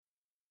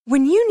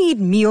When you need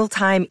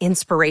mealtime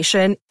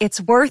inspiration,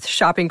 it's worth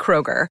shopping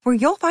Kroger, where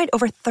you'll find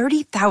over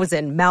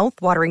 30,000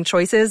 mouth-watering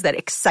choices that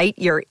excite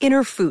your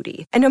inner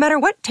foodie. And no matter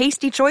what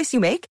tasty choice you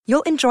make,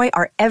 you'll enjoy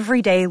our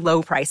everyday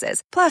low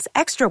prices, plus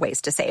extra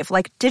ways to save,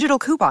 like digital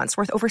coupons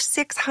worth over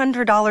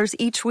 $600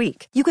 each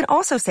week. You can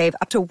also save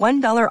up to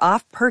 $1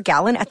 off per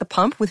gallon at the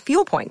pump with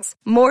fuel points.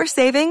 More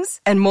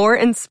savings and more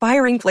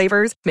inspiring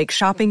flavors make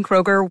shopping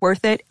Kroger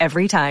worth it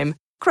every time.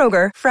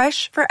 Kroger,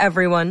 fresh for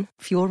everyone.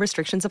 Fuel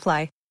restrictions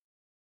apply.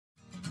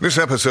 This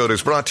episode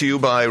is brought to you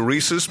by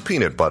Reese's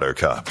Peanut Butter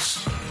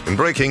Cups. In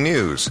breaking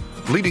news,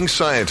 leading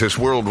scientists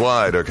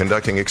worldwide are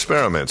conducting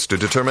experiments to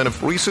determine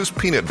if Reese's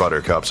Peanut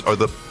Butter Cups are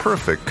the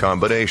perfect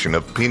combination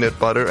of peanut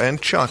butter and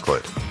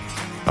chocolate.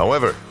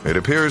 However, it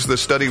appears the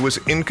study was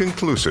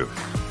inconclusive,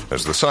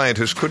 as the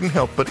scientists couldn't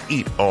help but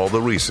eat all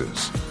the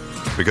Reese's.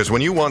 Because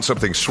when you want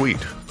something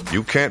sweet,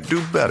 you can't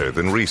do better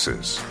than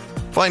Reese's.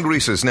 Find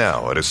Reese's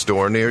now at a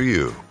store near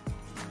you.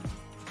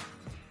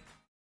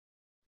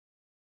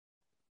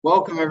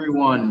 Welcome,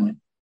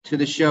 everyone, to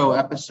the show,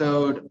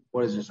 episode,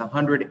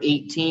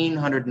 118,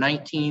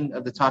 119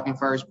 of the Talking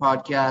Friars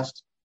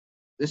podcast.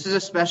 This is a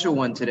special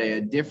one today,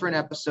 a different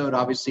episode.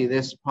 Obviously,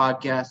 this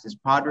podcast is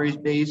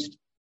Padres-based,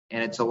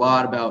 and it's a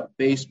lot about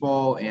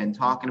baseball and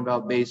talking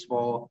about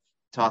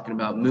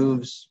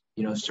moves,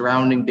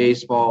 surrounding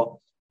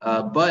baseball.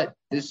 But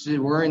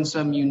we're in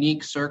some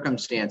unique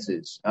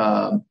circumstances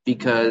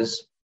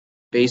because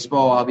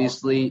baseball,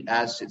 obviously,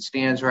 as it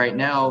stands right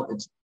now,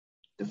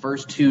 the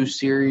first two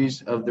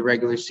series of the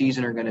regular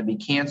season are going to be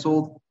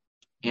canceled.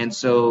 And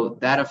so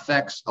that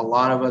affects a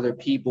lot of other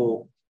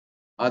people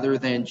other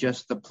than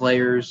just the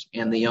players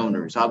and the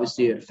owners.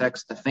 Obviously, it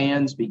affects the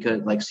fans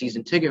because like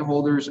season ticket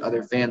holders,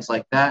 other fans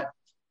like that,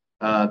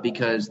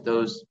 because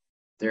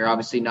they're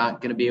obviously not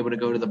going to be able to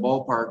go to the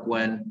ballpark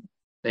when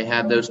they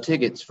have those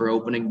tickets for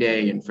opening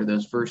day and for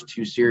those first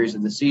two series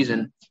of the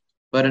season.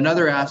 But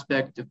another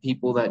aspect of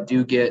people that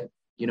do get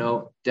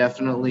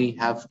definitely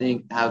have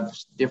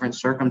different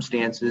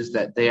circumstances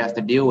that they have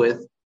to deal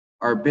with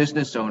are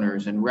business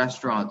owners and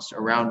restaurants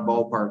around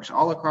ballparks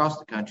all across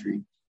the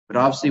country. But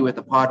obviously with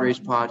the Padres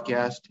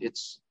podcast,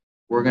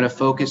 we're going to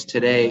focus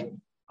today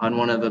on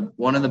one of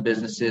the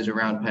businesses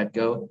around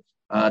Petco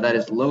that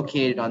is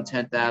located on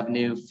 10th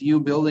Avenue, few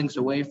buildings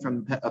away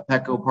from a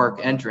Petco Park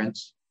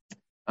entrance.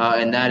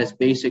 And that is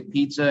Basic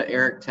Pizza.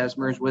 Eric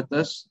Tesmer is with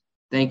us.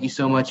 Thank you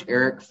so much,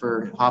 Eric,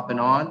 for hopping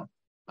on.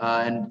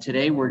 And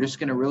today we're just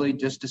going to really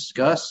just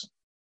discuss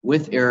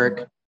with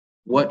Eric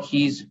what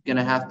he's going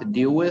to have to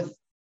deal with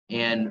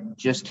and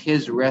just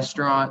his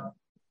restaurant,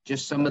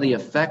 just some of the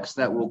effects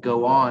that will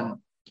go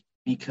on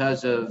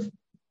because of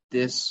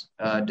this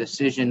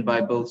decision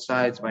by both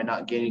sides by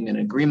not getting an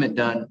agreement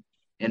done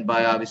and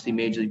by obviously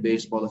Major League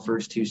Baseball, the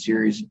first two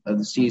series of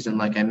the season,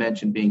 like I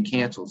mentioned, being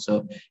canceled.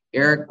 So,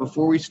 Eric,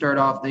 before we start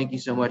off, thank you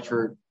so much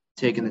for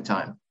taking the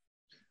time.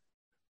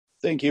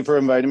 Thank you for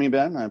inviting me,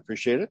 Ben. I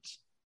appreciate it.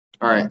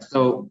 All right.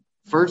 So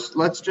first,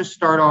 let's just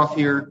start off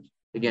here.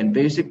 Again,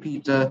 Basic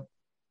Pizza,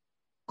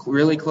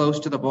 really close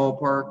to the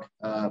ballpark.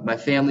 My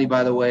family,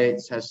 by the way,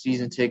 has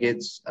season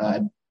tickets.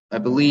 I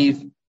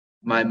believe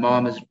my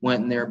mom has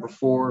went in there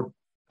before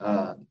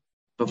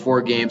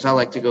games. I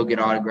like to go get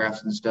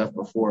autographs and stuff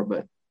before,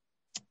 but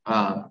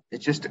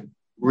it's just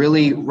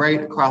really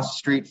right across the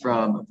street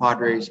from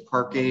Padres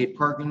Parkade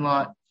parking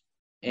lot.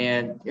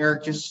 And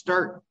Eric, just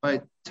start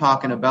by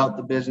talking about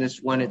the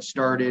business, when it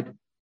started,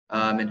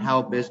 and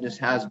how business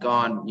has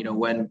gone,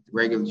 when the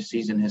regular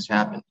season has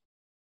happened.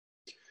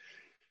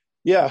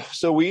 Yeah,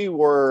 so we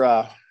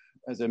were,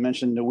 as I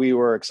mentioned, we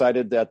were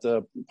excited that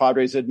the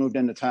Padres had moved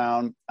into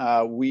town.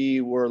 We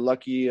were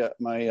lucky,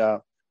 my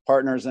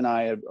partners and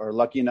I are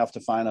lucky enough to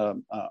find a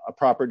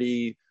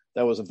property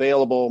that was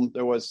available.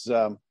 There was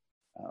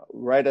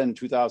right in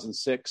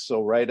 2006,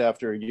 so right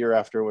after, a year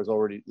after, was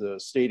already, the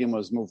stadium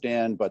was moved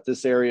in, but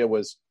this area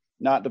was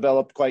not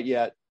developed quite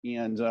yet.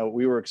 And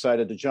we were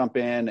excited to jump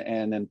in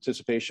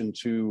anticipation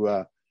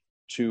to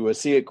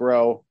see it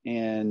grow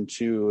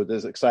into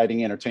this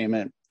exciting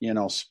entertainment,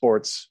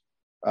 sports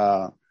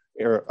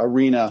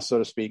arena, so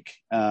to speak.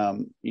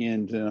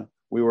 And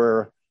we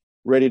were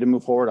ready to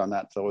move forward on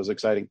that. So it was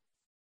exciting.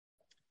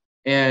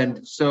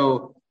 And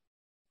so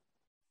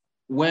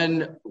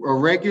when a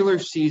regular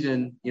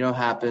season,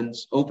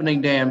 happens,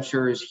 opening day, I'm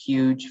sure, is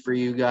huge for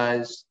you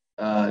guys.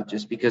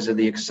 Just because of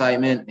the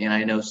excitement. And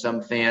I know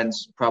some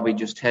fans probably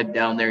just head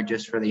down there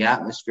just for the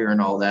atmosphere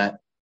and all that.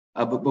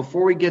 But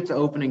before we get to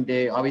opening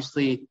day,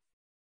 obviously,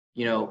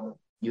 you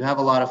have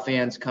a lot of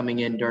fans coming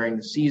in during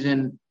the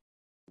season.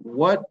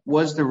 What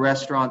was the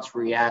restaurant's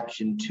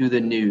reaction to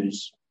the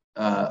news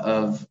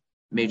of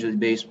Major League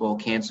Baseball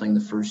canceling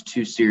the first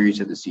two series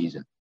of the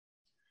season?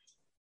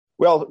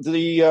 Well,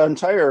 the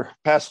entire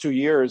past 2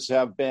 years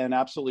have been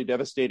absolutely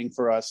devastating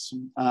for us.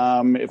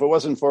 If it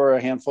wasn't for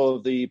a handful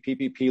of the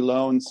PPP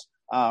loans,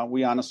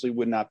 we honestly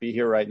would not be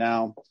here right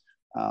now.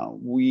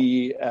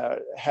 We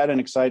had an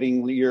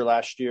exciting year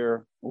last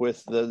year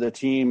with the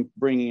team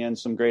bringing in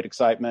some great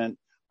excitement.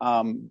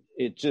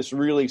 It just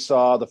really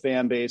saw the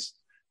fan base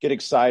get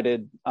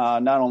excited,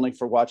 not only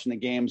for watching the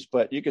games,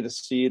 but you could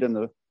see it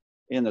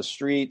in the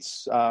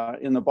streets,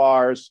 in the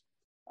bars.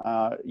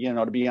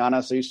 To be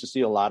honest, I used to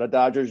see a lot of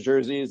Dodgers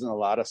jerseys and a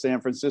lot of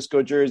San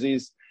Francisco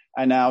jerseys.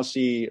 I now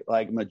see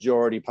like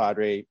majority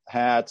Padre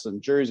hats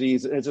and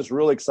jerseys. It's just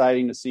really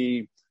exciting to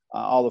see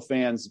all the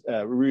fans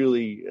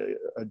really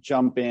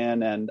jump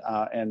in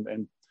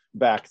and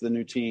back the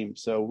new team.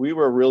 So we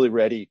were really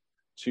ready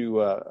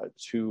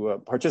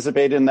to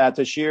participate in that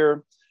this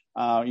year.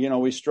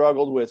 We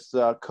struggled with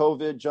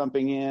COVID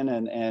jumping in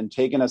and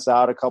taking us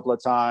out a couple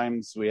of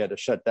times. We had to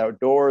shut down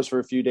doors for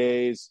a few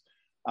days,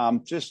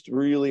 just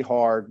really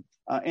hard.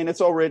 And it's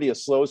already a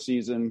slow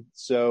season.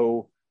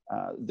 So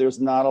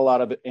there's not a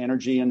lot of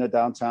energy in the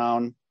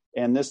downtown.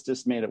 And this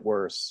just made it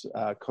worse.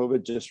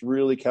 COVID just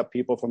really kept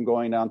people from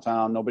going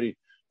downtown. Nobody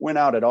went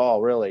out at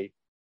all, really.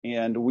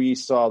 And we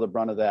saw the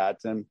brunt of that.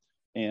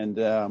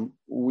 And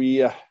we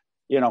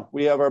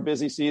have our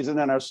busy season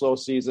and our slow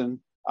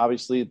season.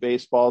 Obviously,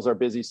 baseball is our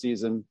busy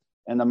season,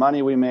 and the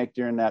money we make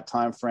during that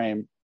time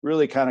frame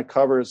really kind of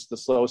covers the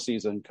slow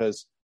season,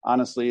 because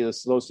honestly, the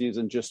slow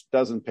season just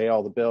doesn't pay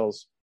all the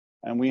bills,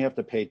 and we have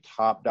to pay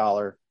top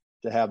dollar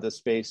to have this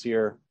space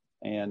here,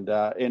 and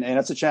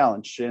it's a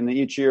challenge. And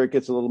each year it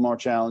gets a little more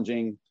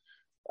challenging,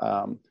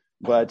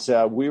 but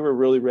we were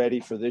really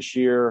ready for this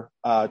year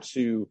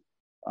to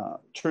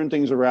turn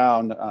things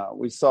around.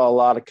 We saw a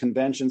lot of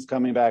conventions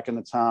coming back in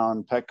the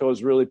town.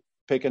 Petco's really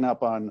picking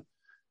up on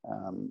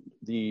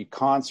the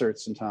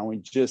concerts in town. We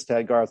just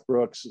had Garth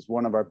Brooks as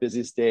one of our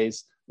busiest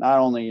days, not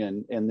only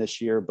in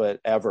this year,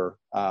 but ever.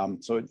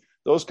 So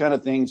those kind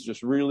of things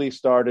just really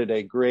started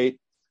a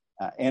great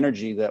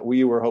energy that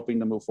we were hoping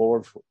to move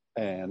forward.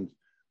 And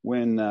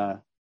when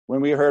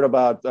we heard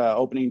about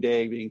opening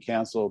day being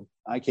canceled,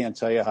 I can't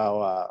tell you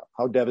how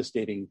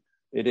devastating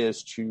it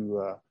is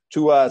to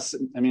us.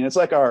 I mean, it's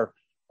like our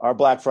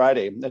Black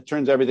Friday that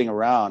turns everything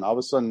around. All of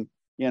a sudden,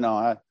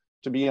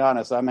 to be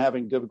honest, I'm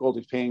having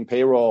difficulties paying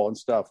payroll and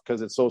stuff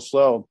because it's so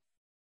slow.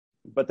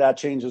 But that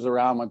changes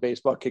around when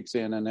baseball kicks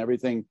in and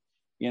everything,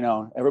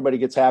 everybody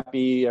gets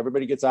happy,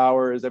 everybody gets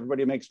hours,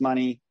 everybody makes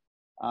money.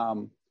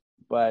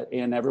 But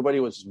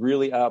everybody was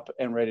really up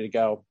and ready to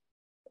go.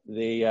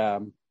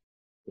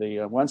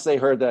 Once they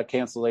heard that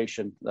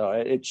cancellation,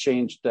 it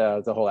changed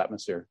the whole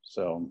atmosphere.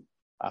 So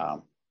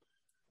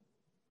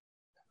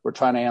we're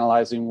trying to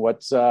analyzing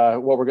what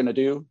we're going to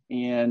do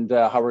and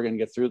how we're going to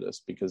get through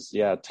this, because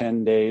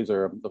 10 days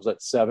or was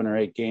that 7 or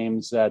 8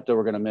 games that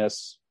we're going to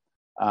miss.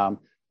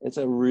 It's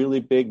a really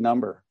big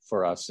number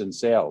for us in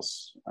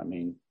sales. I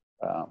mean,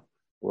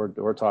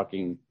 we're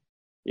talking,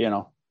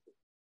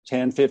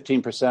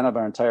 10-15% of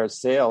our entire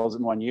sales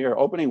in one year.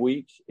 Opening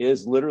week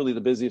is literally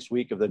the busiest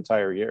week of the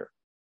entire year.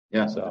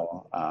 Yeah.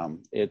 So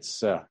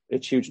it's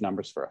huge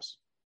numbers for us.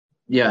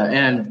 Yeah.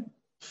 And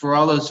for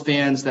all those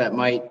fans that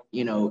might,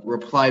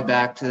 reply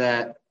back to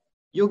that,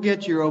 you'll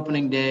get your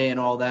opening day and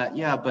all that.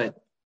 Yeah, but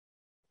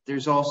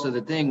there's also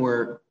the thing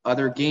where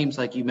other games,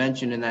 like you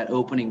mentioned in that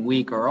opening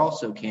week, are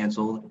also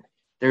canceled.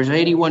 There's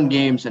 81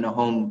 games in a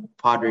home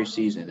Padres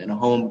season, and a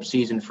home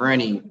season for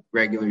any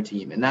regular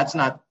team. And that's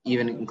not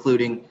even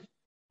including,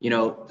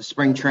 the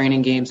spring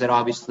training games that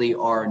obviously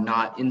are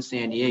not in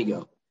San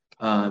Diego.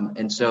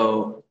 And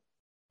so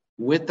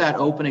with that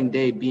opening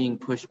day being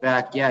pushed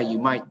back, you're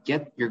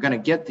going to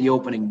get the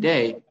opening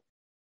day,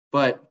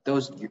 but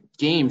those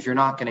games you're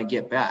not going to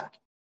get back.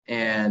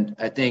 And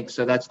I think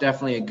so that's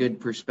definitely a good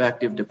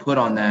perspective to put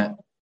on that.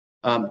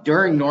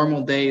 During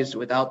normal days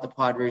without the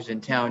Padres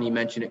in town, you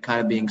mentioned it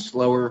kind of being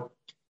slower.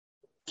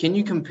 Can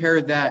you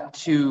compare that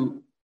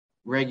to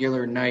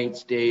regular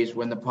nights, days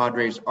when the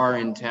Padres are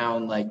in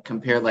town,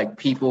 compare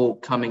people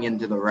coming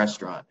into the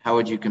restaurant? How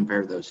would you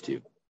compare those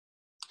two?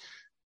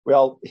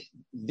 Well,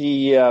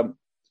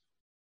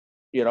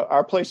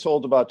 our place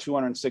holds about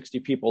 260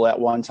 people at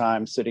one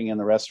time sitting in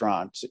the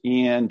restaurant.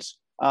 And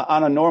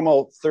on a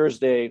normal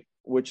Thursday,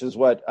 which is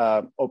what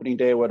opening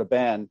day would have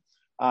been,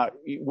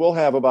 we'll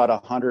have about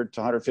 100 to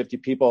 150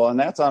 people, and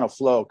that's on a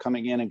flow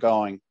coming in and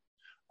going.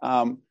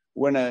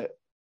 When a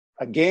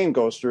game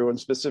goes through, and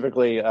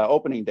specifically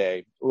opening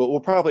day, we'll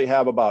probably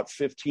have about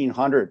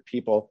 1,500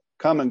 people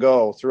come and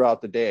go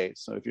throughout the day.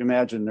 So if you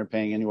imagine they're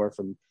paying anywhere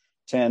from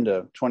 $10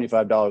 to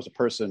 $25 a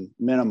person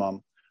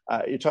minimum,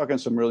 you're talking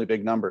some really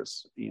big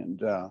numbers,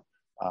 and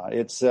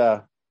it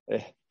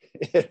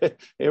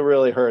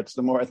really hurts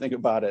the more I think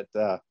about it.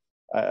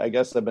 I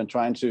guess I've been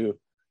trying to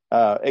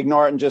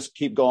ignore it and just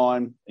keep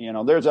going.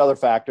 There's other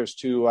factors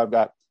too.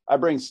 I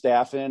bring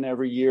staff in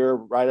every year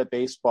right at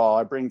baseball.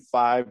 I bring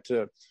 5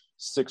 to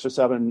 6 or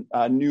 7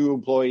 new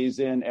employees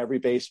in every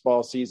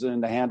baseball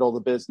season to handle the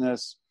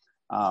business.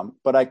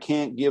 But I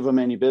can't give them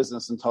any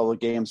business until the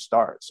game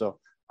starts. So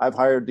I've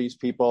hired these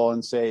people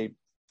and say,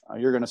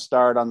 you're going to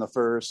start on the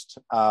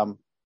 1st,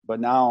 but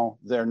now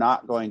they're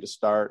not going to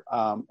start,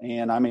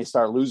 and I may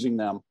start losing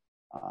them,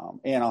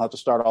 and I'll have to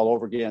start all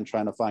over again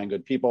trying to find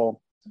good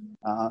people,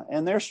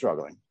 and they're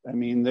struggling. I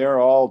mean, they're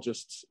all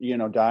just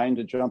dying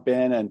to jump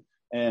in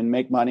and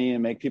make money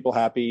and make people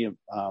happy,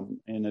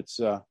 and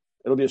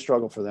it'll be a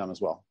struggle for them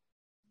as well.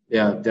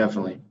 Yeah,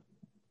 definitely.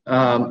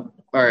 All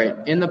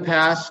right. In the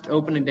past,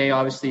 opening day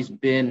obviously has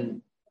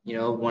been,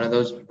 one of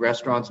those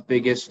restaurants'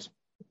 biggest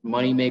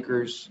money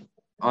makers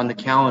on the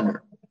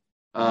calendar.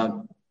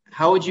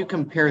 How would you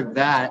compare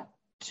that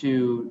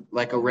to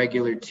like a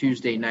regular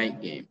Tuesday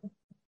night game?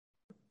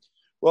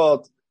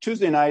 Well,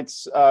 Tuesday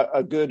nights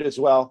are good as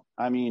well.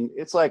 I mean,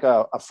 it's like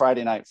a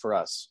Friday night for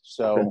us.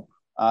 So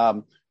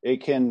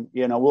it can,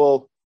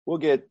 we'll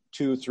get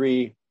 200,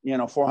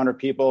 300, 400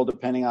 people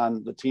depending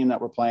on the team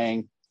that we're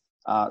playing.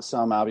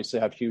 Some obviously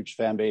have huge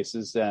fan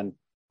bases, and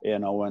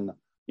when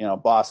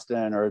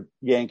Boston or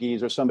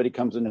Yankees or somebody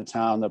comes into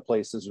town, the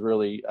place is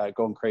really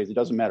going crazy. It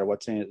doesn't matter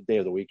what day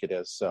of the week it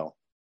is. So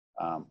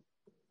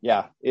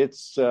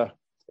it's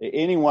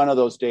any one of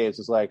those days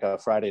is like a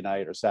Friday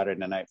night or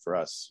Saturday night for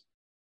us.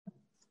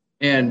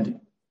 And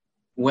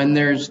when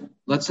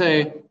let's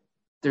say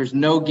there's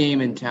no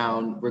game in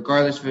town,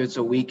 regardless if it's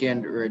a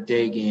weekend or a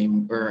day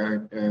game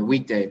or a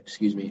weekday,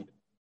 excuse me,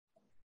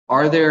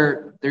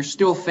 there's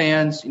still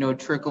fans,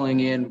 trickling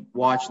in,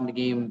 watching the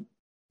game.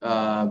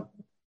 Are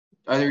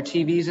there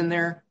TVs in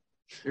there?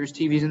 There's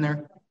TVs in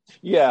there?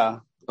 Yeah.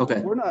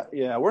 Okay.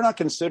 We're not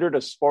considered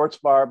a sports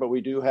bar, but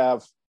we do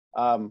have,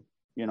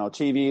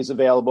 TVs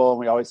available, and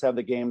we always have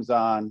the games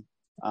on.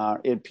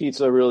 And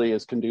pizza really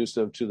is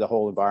conducive to the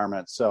whole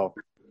environment. So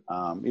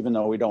even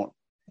though we don't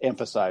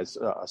emphasize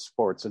a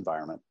sports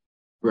environment.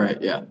 Right.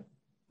 Yeah.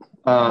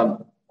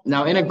 Now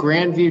in a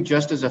Grandview,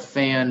 just as a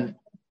fan,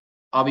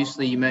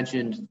 obviously you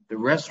mentioned the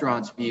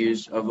restaurant's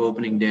views of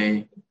opening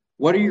day.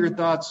 What are your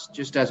thoughts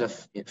just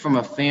from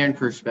a fan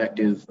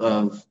perspective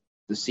of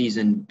the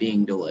season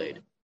being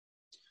delayed?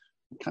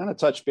 Kind of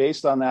touch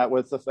base on that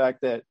with the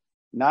fact that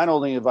not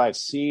only have I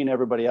seen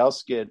everybody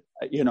else get,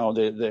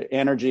 the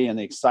energy and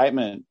the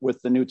excitement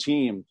with the new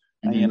team,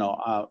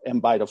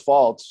 and by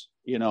default,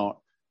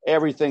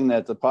 everything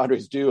that the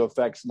Padres do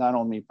affects not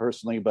only me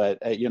personally, but,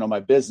 my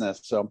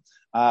business. So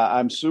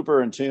I'm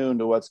super in tune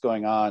to what's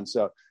going on.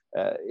 So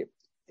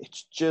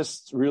it's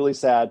just really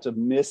sad to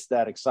miss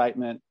that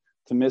excitement,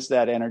 to miss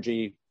that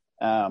energy.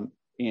 I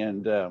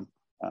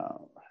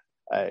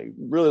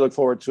really look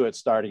forward to it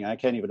starting. I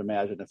can't even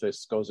imagine if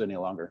this goes any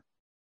longer.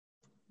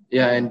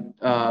 Yeah. And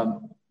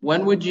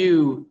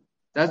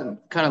that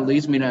kind of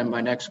leads me to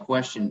my next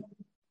question.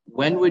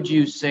 When would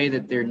you say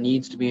that there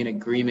needs to be an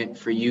agreement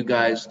for you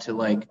guys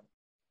to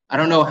I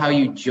don't know how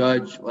you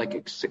judge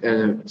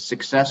a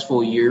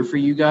successful year for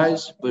you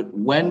guys, but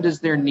when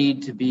does there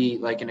need to be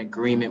an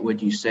agreement,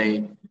 would you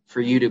say, for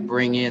you to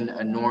bring in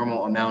a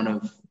normal amount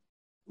of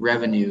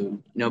revenue?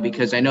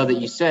 Because I know that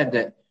you said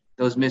that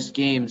those missed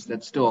games,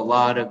 that's still a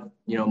lot of,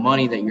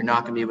 money that you're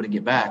not going to be able to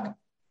get back.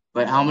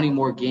 But how many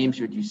more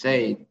games would you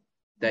say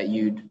that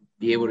you'd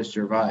be able to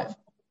survive?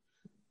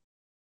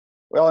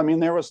 Well, I mean,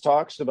 there was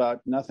talks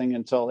about nothing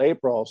until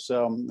April.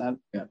 So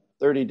that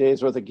 30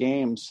 days worth of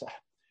games,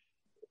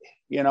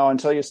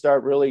 until you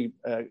start really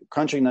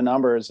crunching the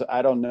numbers,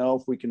 I don't know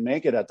if we can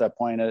make it at that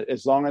point.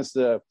 As long as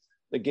the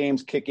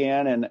games kick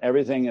in and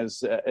everything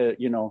is, I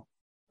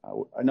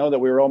know that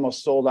we were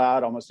almost sold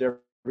out almost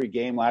every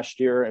game last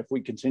year. If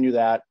we continue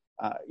that,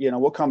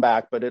 we'll come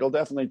back, but it'll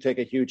definitely take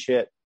a huge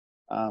hit,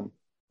 on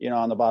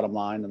the bottom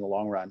line in the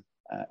long run.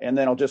 And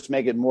then it'll just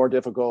make it more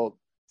difficult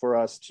for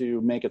us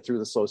to make it through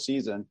the slow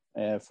season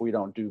if we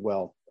don't do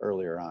well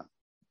earlier on.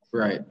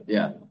 Right.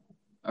 Yeah.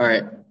 All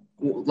right.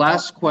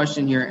 Last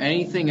question here.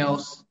 Anything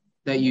else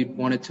that you'd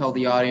want to tell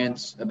the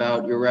audience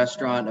about your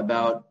restaurant,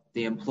 about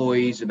the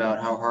employees,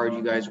 about how hard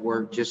you guys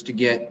work just to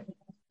get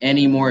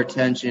any more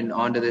attention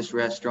onto this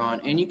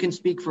restaurant? And you can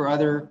speak for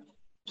other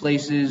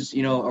places,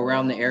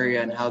 around the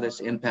area and how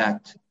this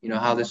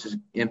is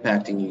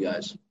impacting you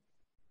guys.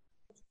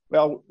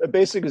 Well,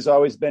 Basic has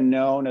always been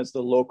known as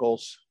the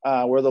locals,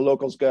 where the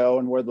locals go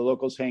and where the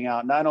locals hang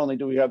out. Not only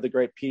do we have the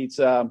great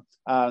pizza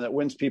that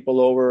wins people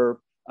over,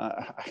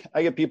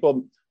 I get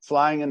people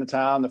flying into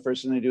town. The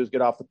first thing they do is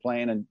get off the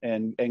plane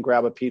and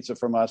grab a pizza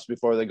from us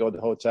before they go to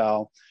the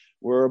hotel.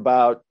 We're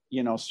about,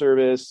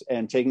 service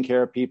and taking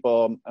care of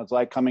people. It's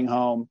like coming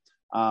home.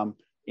 The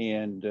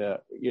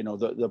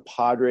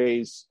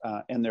Padres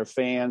and their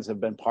fans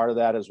have been part of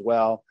that as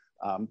well.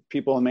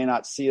 People who may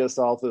not see us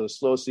all through the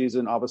slow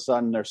season, all of a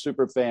sudden they're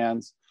super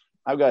fans.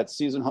 I've got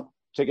season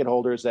ticket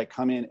holders that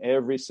come in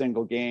every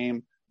single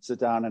game, sit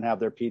down and have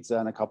their pizza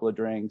and a couple of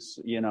drinks.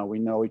 We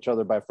know each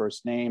other by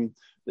first name.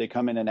 They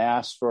come in and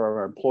ask for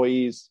our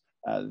employees.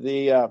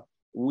 We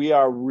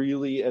are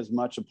really as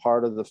much a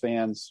part of the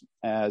fans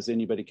as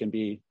anybody can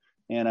be.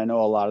 And I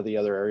know a lot of the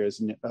other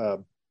areas,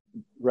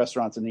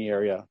 restaurants in the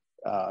area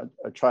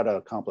try to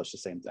accomplish the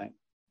same thing.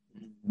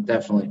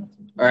 Definitely.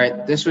 All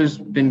right. This has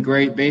been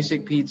great.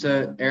 Basic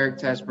Pizza, Eric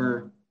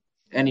Tesmer.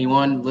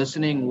 Anyone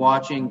listening,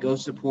 watching, go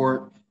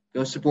support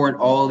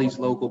all of these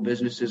local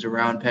businesses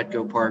around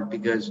Petco Park,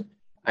 because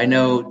I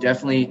know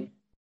definitely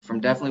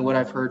what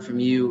I've heard from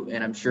you,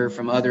 and I'm sure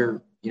from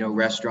other,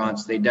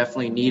 restaurants, they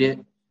definitely need it.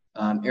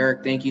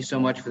 Eric, thank you so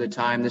much for the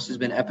time. This has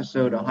been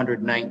episode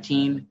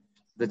 119 of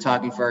the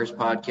Talking Friars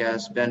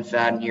podcast. Ben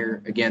Fadden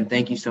here. Again,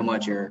 thank you so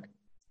much, Eric.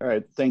 All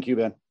right. Thank you,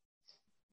 Ben.